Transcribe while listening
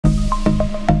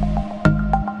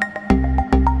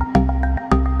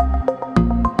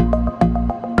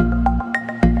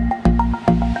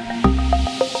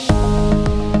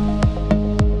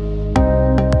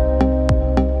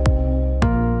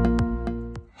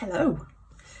Hello,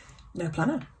 no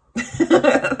planner.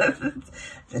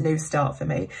 It's a new start for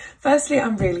me. Firstly,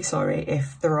 I'm really sorry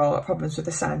if there are problems with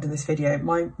the sound in this video.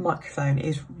 My microphone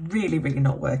is really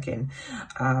not working,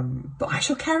 but I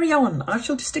shall carry on. I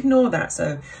shall just ignore that,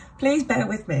 so please bear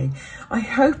with me. I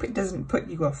hope it doesn't put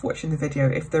you off watching the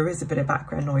video if there is a bit of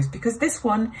background noise, because this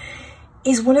one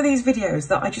is one of these videos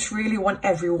that I just really want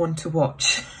everyone to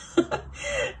watch.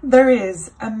 There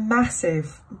is a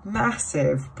massive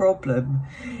problem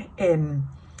in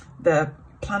the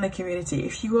planner community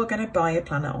if you are going to buy a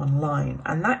planner online,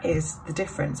 and that is the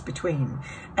difference between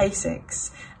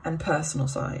A6 and personal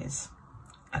size.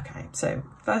 Okay, so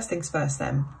first things first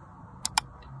then,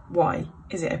 why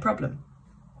is it a problem?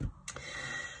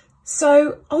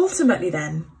 So ultimately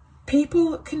then,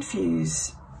 people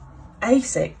confuse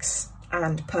A6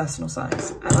 and personal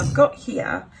size, and I've got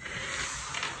here,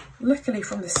 luckily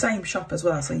from the same shop as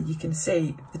well, so you can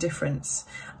see the difference.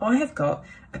 I have got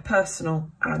a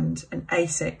personal and an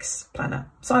A6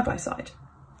 planner side by side.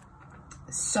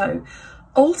 So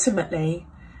ultimately,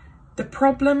 the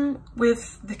problem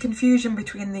with the confusion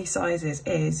between these sizes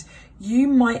is you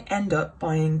might end up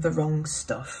buying the wrong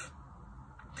stuff.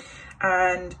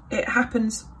 And it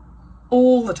happens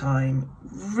all the time,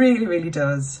 really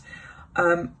does.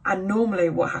 And normally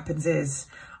what happens is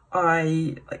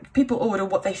people order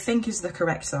what they think is the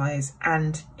correct size,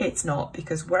 and it's not,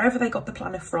 because wherever they got the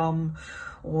planner from,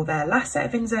 or their last set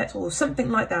of inserts or something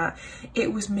like that,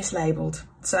 it was mislabeled.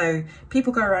 So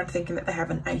people go around thinking that they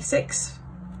have an A6,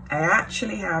 they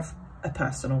actually have a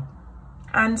personal.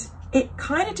 And it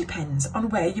kind of depends on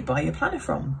where you buy your planner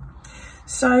from.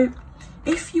 So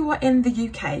if you are in the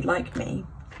UK like me,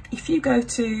 if you go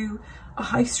to a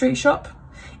high street shop,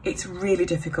 it's really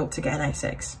difficult to get an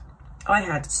A6. I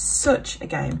had such a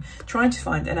game trying to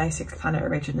find an A6 planner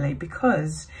originally,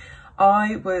 because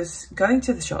I was going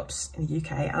to the shops in the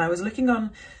UK and I was looking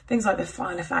on things like the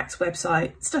Filofax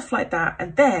website, stuff like that.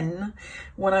 And then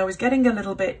when I was getting a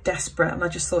little bit desperate and I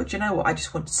just thought, you know what, I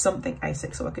just want something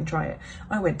A6 so I can try it,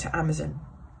 I went to Amazon.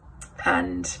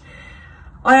 And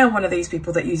I am one of these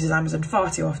people that uses Amazon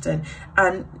far too often,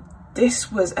 and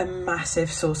this was a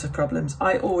massive source of problems.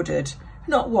 I ordered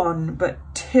not one, but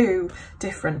two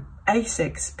different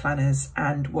A6 planners,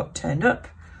 and what turned up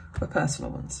were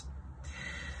personal ones.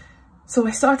 So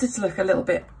I started to look a little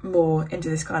bit more into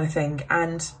this kind of thing,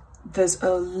 and there's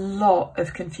a lot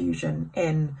of confusion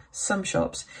in some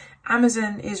shops.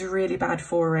 Amazon is really bad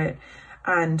for it,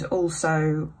 and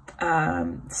also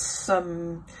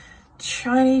some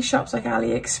Chinese shops like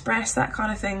AliExpress, that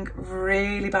kind of thing,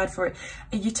 really bad for it.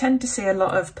 And you tend to see a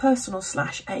lot of personal /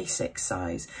 A6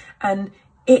 size, and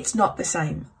it's not the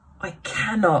same. I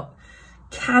cannot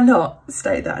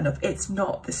state that enough. It's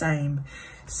not the same.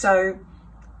 So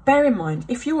bear in mind,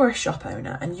 if you are a shop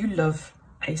owner and you love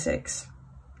A6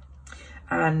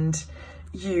 and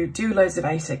you do loads of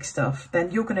A6 stuff,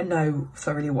 then you're going to know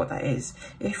thoroughly what that is.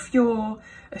 If you're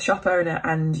a shop owner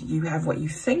and you have what you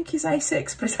think is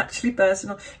A6 but it's actually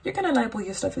personal, you're going to label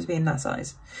your stuff as being that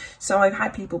size. So I've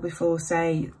had people before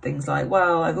say things like,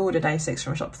 well, I've ordered A6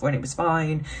 from a shop before and it was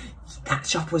fine. That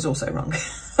shop was also wrong.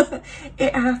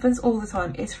 It happens all the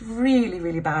time. It's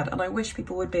really bad, and I wish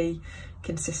people would be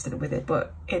consistent with it,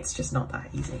 but it's just not that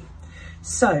easy.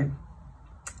 So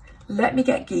let me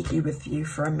get geeky with you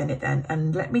for a minute then,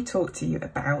 and let me talk to you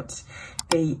about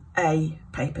the A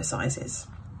paper sizes.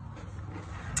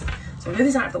 So I'll move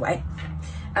this out of the way,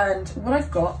 and what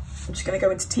I've got, I'm just going to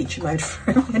go into teacher mode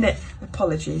for a minute.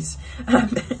 Apologies.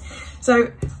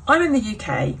 So I'm in the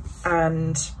UK,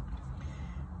 and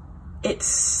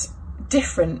it's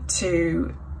different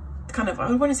to kind of,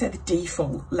 I want to say, the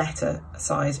default letter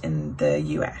size in the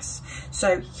US.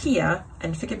 So here,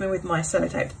 and forgive me with my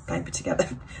sellotape paper together,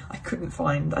 I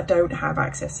don't have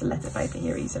access to letter paper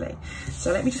here easily.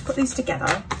 So let me just put these together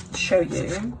and show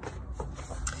you.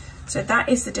 So that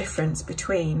is the difference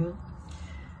between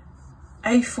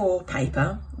A4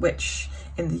 paper, which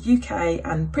in the UK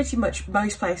and pretty much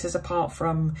most places apart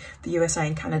from the USA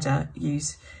and Canada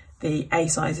use the A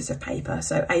sizes of paper.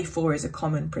 So A4 is a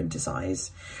common printer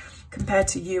size, compared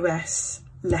to US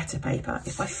letter paper.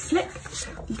 If I flip,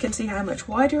 you can see how much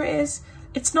wider it is.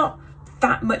 It's not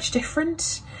that much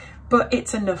different, but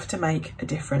it's enough to make a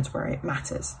difference where it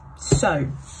matters.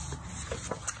 So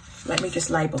let me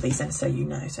just label these then so you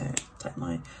know. So take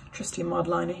my trusty mod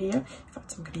liner here. In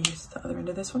fact, I'm going to use the other end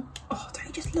of this one. Oh, don't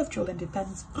you just love dual-ended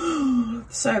pens?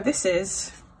 So this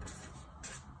is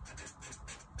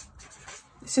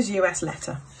US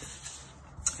letter.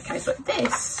 Okay, but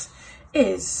this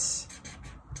is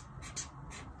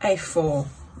A4.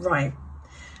 Right.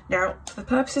 Now, for the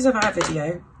purposes of our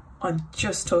video, I'm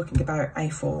just talking about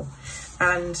A4.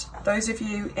 And those of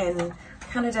you in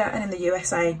Canada and in the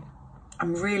USA,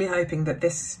 I'm really hoping that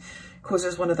this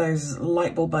causes one of those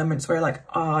light bulb moments where like,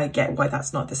 oh, I get why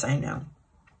that's not the same now.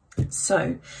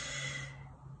 So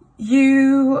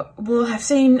you will have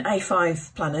seen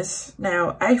A5 planners.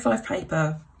 Now A5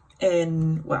 paper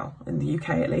in the UK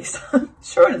at least, I'm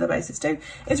sure in other places too,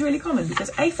 is really common because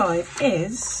A5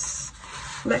 is,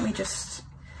 let me just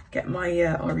get my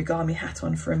origami hat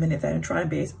on for a minute there and try and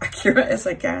be as accurate as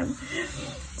I can.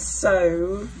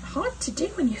 So hard to do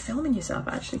when you're filming yourself,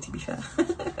 actually, to be fair.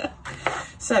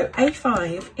 So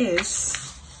A5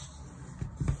 is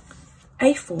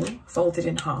A4 folded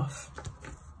in half.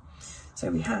 So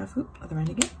we have, other end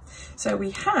again. So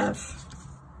we have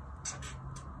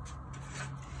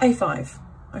A5,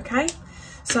 okay?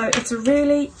 So it's a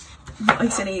really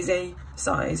nice and easy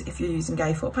size if you're using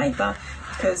A4 paper,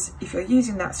 because if you're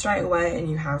using that straight away and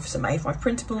you have some A5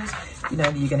 printables, you know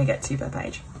that you're going to get 2 per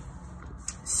page.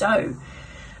 So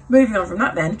moving on from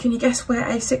that then, can you guess where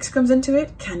A6 comes into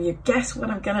it? Can you guess what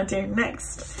I'm going to do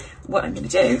next? What I'm going to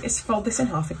do is fold this in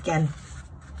half again.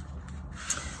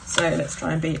 So let's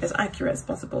try and be as accurate as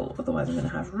possible, otherwise I'm going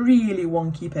to have really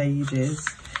wonky pages.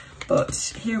 But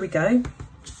here we go.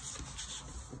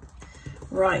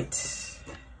 Right.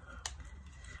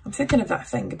 I'm thinking of that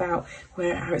thing about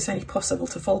how it's only possible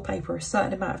to fold paper a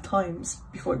certain amount of times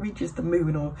before it reaches the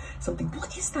moon or something.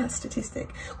 What is that statistic?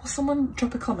 Will someone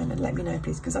drop a comment and let me know,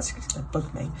 please, because that's going to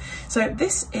bug me. So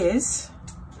this is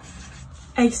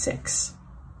A6.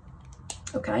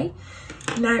 Okay.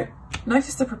 Now,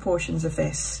 notice the proportions of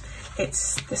this.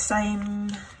 It's the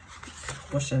same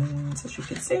proportions, as you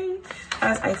can see,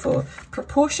 as A4.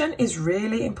 Proportion is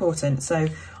really important. So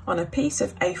on a piece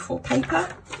of A4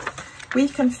 paper, we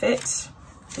can fit,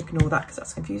 ignore that because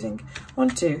that's confusing, 1,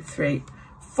 2, 3,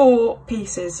 4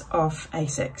 pieces of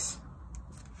A6.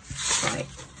 Right,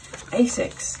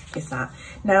 A6 is that.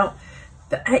 Now,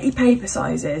 the 80 paper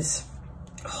sizes,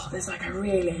 there's like a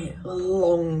really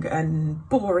long and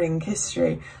boring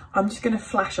history. I'm just going to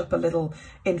flash up a little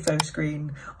info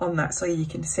screen on that so you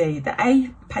can see. The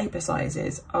A paper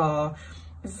sizes are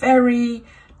very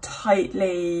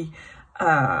tightly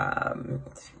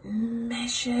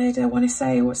measured, I want to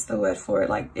say, what's the word for it,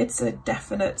 like it's a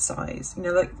definite size, you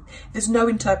know, like there's no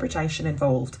interpretation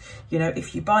involved. You know,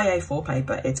 if you buy A4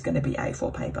 paper, it's going to be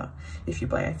A4 paper. If you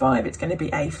buy A5, it's going to be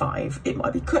A5. It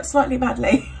might be cut slightly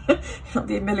badly, it might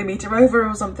be a millimetre over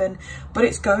or something, but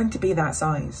it's going to be that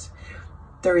size.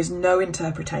 There is no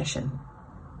interpretation.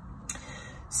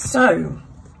 So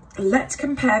let's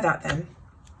compare that then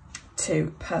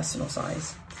to personal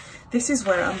size. This is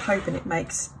where I'm hoping it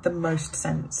makes the most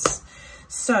sense.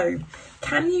 So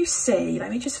can you see, let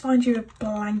me just find you a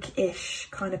blank-ish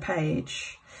kind of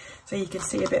page so you can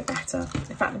see a bit better. In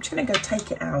fact, I'm just going to go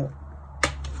take it out.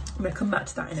 I'm going to come back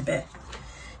to that in a bit.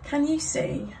 Can you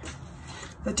see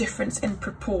the difference in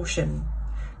proportion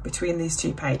between these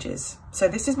 2 pages? So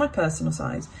this is my personal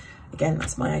size. Again,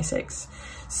 that's my A6.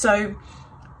 So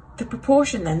the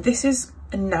proportion then, this is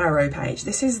a narrow page.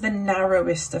 This is the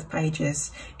narrowest of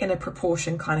pages in a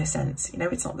proportion kind of sense. You know,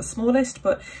 it's not the smallest,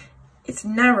 but it's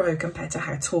narrow compared to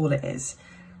how tall it is.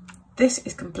 This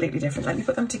is completely different. Let me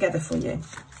put them together for you.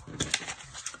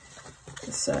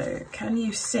 So can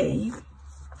you see?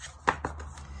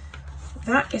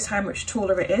 That is how much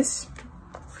taller it is.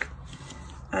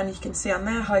 And you can see on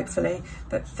there, hopefully,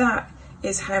 that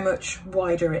is how much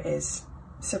wider it is.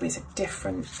 So it's a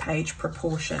different page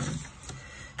proportion.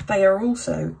 They are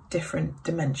also different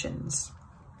dimensions.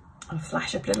 I'll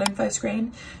flash up a little info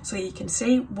screen so you can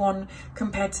see one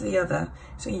compared to the other.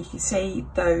 So you can see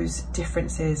those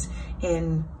differences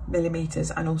in millimetres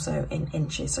and also in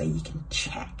inches, so you can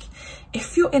check.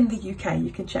 If you're in the UK, you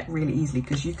can check really easily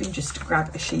because you can just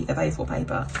grab a sheet of A4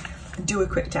 paper and do a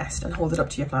quick test and hold it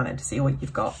up to your planner to see what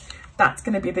you've got. That's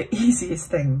going to be the easiest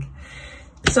thing.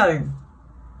 So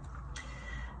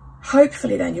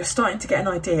hopefully then you're starting to get an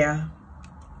idea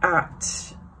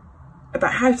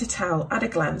about how to tell at a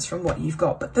glance from what you've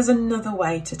got, but there's another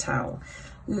way to tell.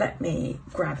 Let me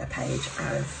grab a page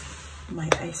out of my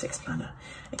A6 planner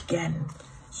again.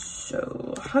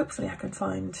 So hopefully I can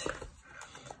find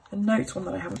a notes one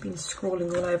that I haven't been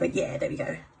scrolling all over. Yeah, there we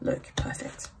go. Look,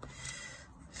 perfect.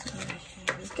 So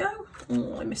here we go.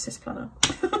 Oh, I miss this planner.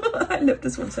 I love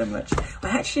this one so much. I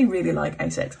actually really like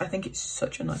A6. I think it's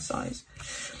such a nice size.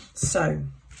 So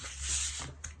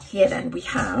here then we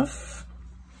have,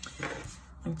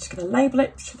 I'm just going to label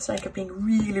it for the sake of being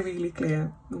really, really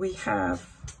clear. We have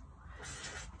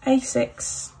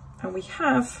A6 and we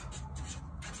have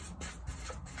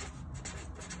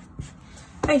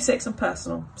A6 and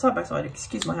personal, side by side,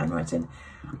 excuse my handwriting.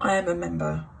 I am a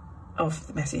member of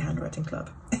the Messy Handwriting Club.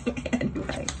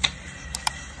 Anyway,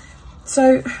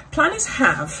 so planners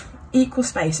have equal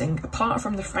spacing, apart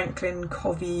from the Franklin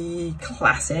Covey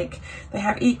Classic, they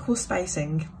have equal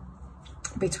spacing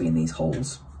between these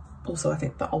holes. Also, I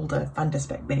think the older Van der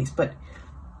Spek minis, but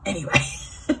anyway,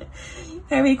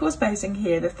 they have equal spacing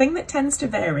here. The thing that tends to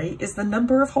vary is the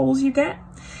number of holes you get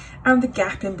and the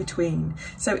gap in between.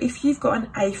 So if you've got an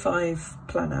A5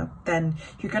 planner, then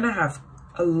you're going to have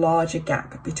a larger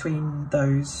gap between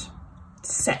those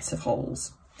sets of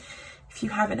holes. If you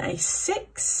have an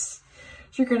A6,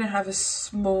 you're going to have a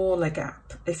smaller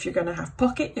gap. If you're going to have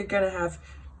pocket, you're going to have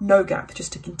no gap,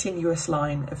 just a continuous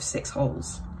line of 6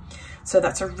 holes. So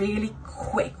that's a really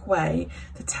quick way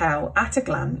to tell at a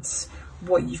glance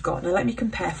what you've got. Now let me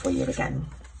compare for you again.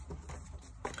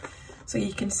 So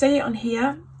you can see it on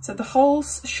here. So the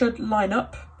holes should line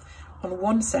up on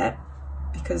one set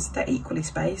because they're equally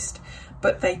spaced,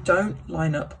 but they don't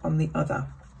line up on the other.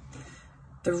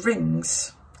 The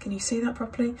rings, can you see that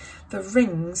properly? The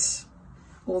rings,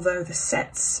 although the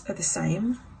sets are the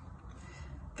same,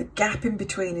 the gap in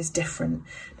between is different.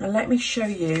 Now let me show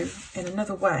you in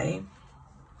another way.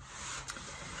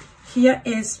 Here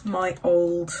is my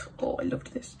old, oh I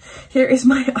loved this. Here is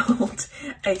my old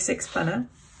A6 planner,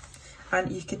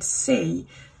 and you can see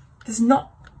there's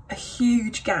not a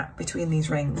huge gap between these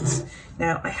rings.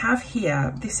 Now I have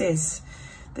here, this is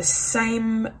the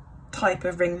same type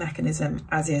of ring mechanism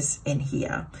as is in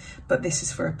here, but this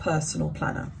is for a personal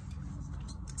planner.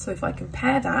 So if I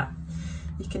compare that,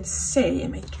 you can see,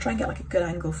 I'm going to try and get like a good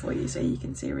angle for you so you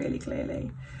can see really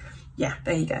clearly. Yeah,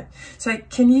 there you go. So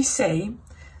can you see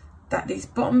that these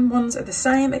bottom ones are the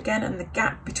same again, and the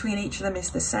gap between each of them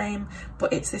is the same,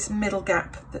 but it's this middle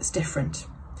gap that's different.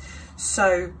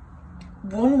 So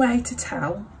one way to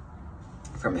tell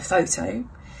from a photo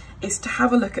is to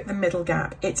have a look at the middle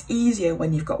gap. It's easier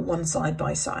when you've got one side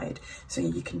by side, so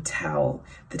you can tell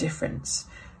the difference.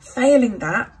 Failing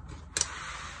that,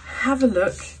 have a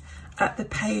look at the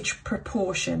page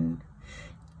proportion.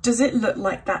 Does it look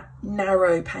like that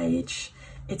narrow page?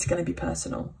 It's going to be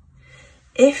personal.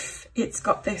 If it's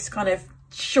got this kind of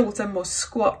shorter, more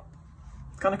squat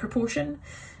kind of proportion,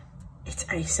 it's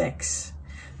A6.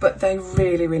 But they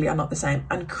really, really are not the same.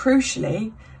 And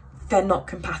crucially, they're not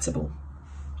compatible.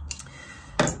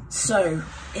 So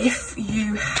if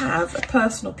you have a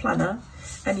personal planner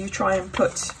and you try and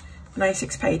put an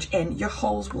A6 page in, your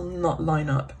holes will not line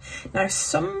up. Now,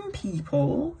 some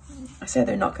people, I say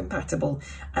they're not compatible,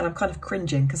 and I'm kind of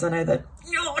cringing because I know that,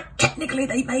 technically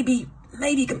they may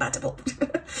be compatible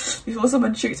before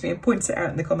someone shoots me and points it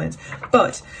out in the comments.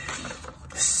 But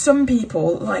some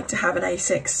people like to have an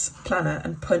A6 planner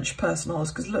and punch personal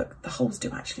holes because look, the holes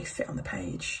do actually fit on the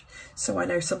page. So I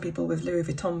know some people with Louis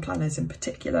Vuitton planners in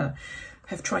particular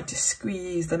have tried to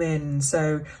squeeze them in.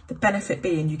 So the benefit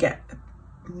being you get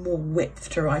more width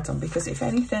to write on, because if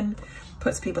anything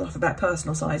puts people off about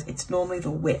personal size, it's normally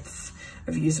the width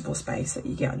of usable space that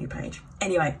you get on your page.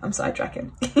 Anyway, I'm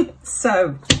sidetracking.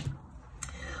 So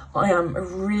I am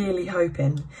really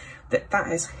hoping that that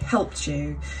has helped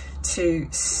you to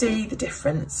see the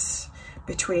difference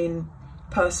between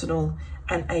personal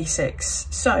and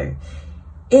A6. So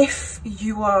if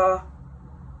you are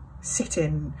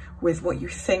sitting with what you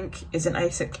think is an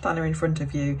A6 planner in front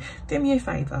of you, do me a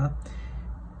favour,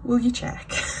 will you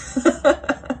check?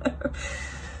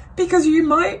 Because you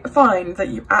might find that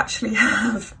you actually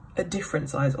have a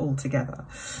different size altogether.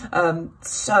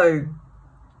 So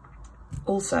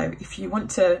also, if you want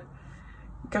to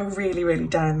go really, really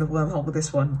down the wormhole with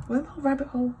this one, wormhole, rabbit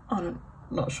hole, I'm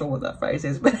not sure what that phrase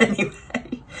is, but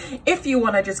anyway, if you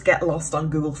want to just get lost on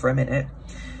Google for a minute,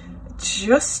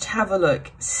 just have a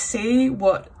look, see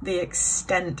what the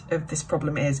extent of this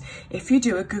problem is. If you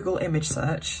do a Google image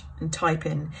search and type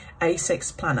in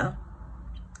A6 planner,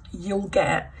 you'll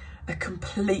get a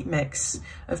complete mix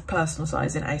of personal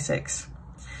size in A6.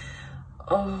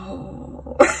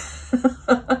 Oh,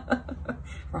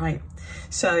 right.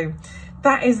 So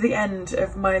that is the end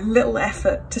of my little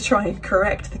effort to try and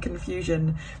correct the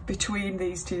confusion between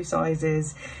these two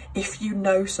sizes. If you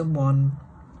know someone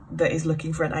that is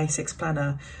looking for an A6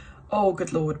 planner, oh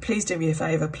good lord, please do me a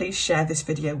favour, please share this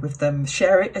video with them.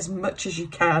 Share it as much as you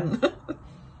can.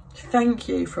 Thank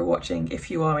you for watching,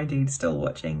 if you are indeed still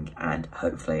watching, and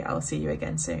hopefully I'll see you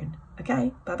again soon.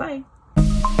 Okay, bye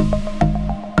bye.